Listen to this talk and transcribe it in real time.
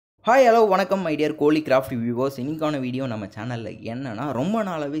Hi hello வணக்கம் my dear Kohli craft viewers. இன்னைக்கான video நம்ம சேனலில் என்னன்னா ரொம்ப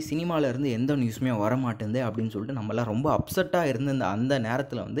நாளாகவே சினிமாவிலேருந்து எந்த நியூஸுமே வர மாட்டேங்குது அப்படின்னு சொல்லிட்டு நம்மளாம் ரொம்ப அப்செட்டாக இருந்த அந்த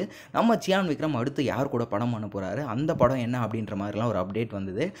நேரத்தில் வந்து நம்ம சியான் விக்ரம் அடுத்து யார் கூட படம் பண்ண போகிறாரு, அந்த படம் என்ன அப்படின்ற மாதிரிலாம் ஒரு அப்டேட்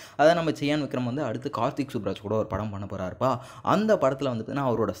வந்தது. அதை நம்ம சியான் விக்ரம் வந்து அடுத்து கார்த்திக் சுப்ராஜ் கூட ஒரு படம் பண்ண போகிறாருப்பா. அந்த படத்தில் வந்து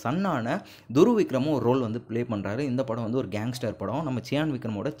பார்த்தீங்கன்னா அவரோட சன்னான துரு விக்ரமும் ஒரு ரோல் வந்து ப்ளே பண்ணுறாரு. இந்த படம் வந்து ஒரு கேங்ஸ்டர் படம். நம்ம சியான்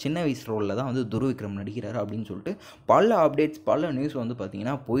விக்ரமோட சின்ன வயசு ரோலில் தான் வந்து துரு விக்ரம் நடிக்கிறாரு அப்படின்னு சொல்லிட்டு பல அப்டேட்ஸ் பல நியூஸ் வந்து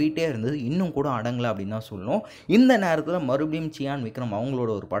பார்த்தீங்கன்னா இருந்தது. இன்னும் கூட அடங்கலை அப்படின்னு தான் சொல்லணும். இந்த நேரத்தில் மறுபடியும் சியான் விக்ரம்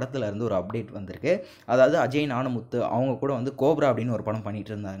அவங்களோட ஒரு படத்தில் இருந்து ஒரு அப்டேட் வந்திருக்கு. அதாவது அஜய் ஞானமுத்து அவங்க கூட வந்து கோப்ரா அப்படின்னு ஒரு படம்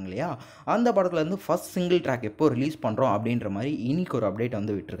பண்ணிட்டு இருந்தாங்க இல்லையா, அந்த படத்தில் இருந்து ஃபர்ஸ்ட் சிங்கிள் ட்ராக் எப்போ ரிலீஸ் பண்ணுறோம் அப்படின்ற மாதிரி இன்னைக்கு ஒரு அப்டேட்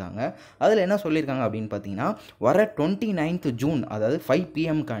வந்து விட்டுருக்காங்க. அதில் என்ன சொல்லியிருக்காங்க அப்படின்னு பார்த்தீங்கன்னா வர 29th ஜூன் அதாவது 5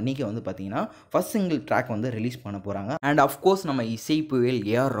 PM அன்னைக்கு வந்து பார்த்தீங்கன்னா ஃபர்ஸ்ட் சிங்கிள் ட்ராக் வந்து ரிலீஸ் பண்ண போகிறாங்க. அண்ட் அஃப்கோர்ஸ் நம்ம இசை புயல்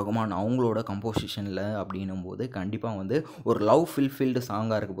ஏஆர் ரகுமான் அவங்களோட கம்போசிஷனில் அப்படின்னும் போது கண்டிப்பாக வந்து ஒரு லவ் ஃபில்ஃபில்டு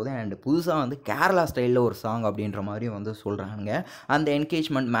சாங்காக இருக்க போது. அண்ட் புதுசாக வந்து கேரளா ஸ்டைலில் ஒரு சாங் அப்படின்ற மாதிரி வந்து சொல்கிறாங்க. அந்த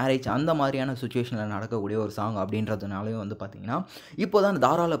என்கேஜ்மெண்ட் மேரேஜ் அந்த மாதிரியான சுச்சுவேஷனில் நடக்கக்கூடிய ஒரு சாங் அப்படின்றதுனாலையும் வந்து பார்த்திங்கன்னா இப்போ தான்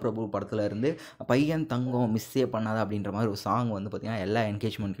தாராள பிரபு படத்தில் இருந்து பையன் தங்கம் மிஸ்ஸே பண்ணாத அப்படின்ற மாதிரி ஒரு சாங் வந்து பார்த்திங்கன்னா எல்லா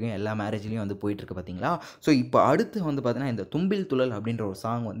என்கேஜ்மெண்ட்லையும் எல்லா மேரேஜ்லேயும் வந்து போயிட்டுருக்கு பார்த்தீங்களா. ஸோ இப்போ அடுத்து வந்து பார்த்திங்கன்னா இந்த தும்பில் துள்ளல் அப்படின்ற ஒரு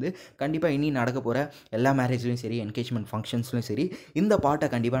சாங் வந்து கண்டிப்பாக இனி நடக்க போகிற எல்லா மேரேஜ்லையும் சரி என்கேஜ்மெண்ட் ஃபங்க்ஷன்ஸ்லையும் சரி இந்த பாட்டை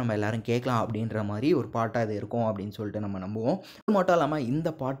கண்டிப்பாக நம்ம எல்லோரும் கேட்கலாம் அப்படின்ற மாதிரி ஒரு பாட்டாக இது இருக்கும் அப்படின்னு சொல்லிட்டு நம்ம நம்புவோம். அது மட்டும் இல்லாமல் இந்த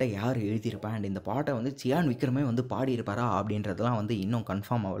பாட்டை யார் எழுதியிருப்பா அண்ட் இந்த பாட்டை வந்து சியான் விக்ரமே வந்து பாடியிருப்பாரா அப்படின்றதெல்லாம் வந்து இன்னும்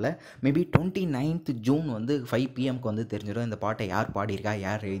கன்ஃபார்ம் ஆகல. மேபி 29th ஜூன் வந்து 5 PMக்கு வந்து தெரிஞ்சிடும் இந்த பாட்டை யார் பாடியிருக்கா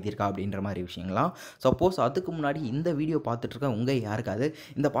யார் எழுதியிருக்கா அப்படின்ற மாதிரி விஷயங்கள்லாம். சப்போஸ் அதுக்கு முன்னாடி இந்த வீடியோ பார்த்துட்ருக்க உங்கள் யாருக்காவது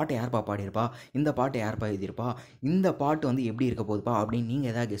இந்த பாட்டை யார்ப்பா பாடியிருப்பா, இந்த பாட்டை யார்ப்பா எழுதியிருப்பா, இந்த பாட்டு வந்து எப்படி இருக்க போகுதுப்பா அப்படின்னு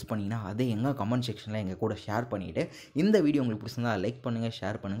நீங்கள் எதாவது கெஸ் பண்ணிங்கன்னா அதை எங்கள் கமெண்ட் செக்ஷனில் எங்கள் கூட ஷேர் பண்ணிவிட்டு இந்த வீடியோ உங்களுக்கு பிடிச்சிருந்தா லைக் பண்ணுங்கள்,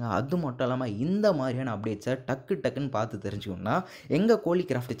 ஷேர் பண்ணுங்கள். அது மட்டும் இல்லாமல் இந்த மாதிரியான அப்டேட்ஸை டக்குன்னு பார்த்து தெரிஞ்சுக்கணுன்னா எங்கள் கோலி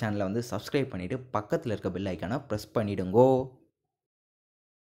கிராஃப்ட் சேனலை வந்து சப்ஸ்கிரைப் பண்ணிவிட்டு பக்கத்தில் இருக்க பெல் ஐக்கானை ப்ரெஸ் பண்ணிவிடுங்கோ.